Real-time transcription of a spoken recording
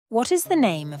What is the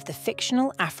name of the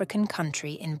fictional African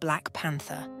country in Black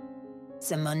Panther?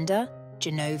 Zamunda,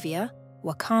 Genovia,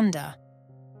 Wakanda?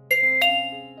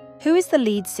 Who is the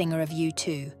lead singer of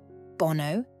U2?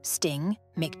 Bono, Sting,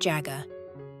 Mick Jagger?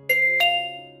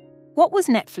 What was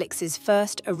Netflix's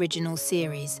first original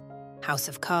series? House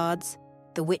of Cards,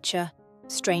 The Witcher,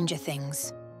 Stranger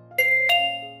Things?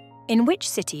 In which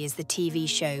city is the TV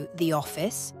show The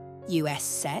Office, US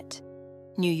set?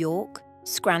 New York,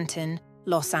 Scranton,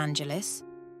 Los Angeles?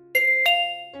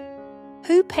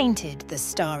 Who painted The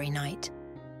Starry Night?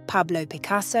 Pablo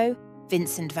Picasso,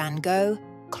 Vincent van Gogh,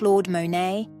 Claude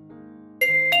Monet?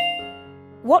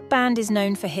 What band is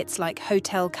known for hits like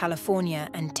Hotel California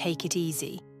and Take It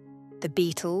Easy? The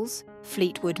Beatles,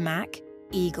 Fleetwood Mac,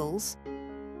 Eagles?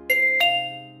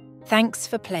 Thanks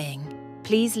for playing.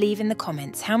 Please leave in the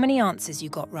comments how many answers you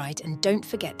got right and don't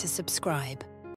forget to subscribe.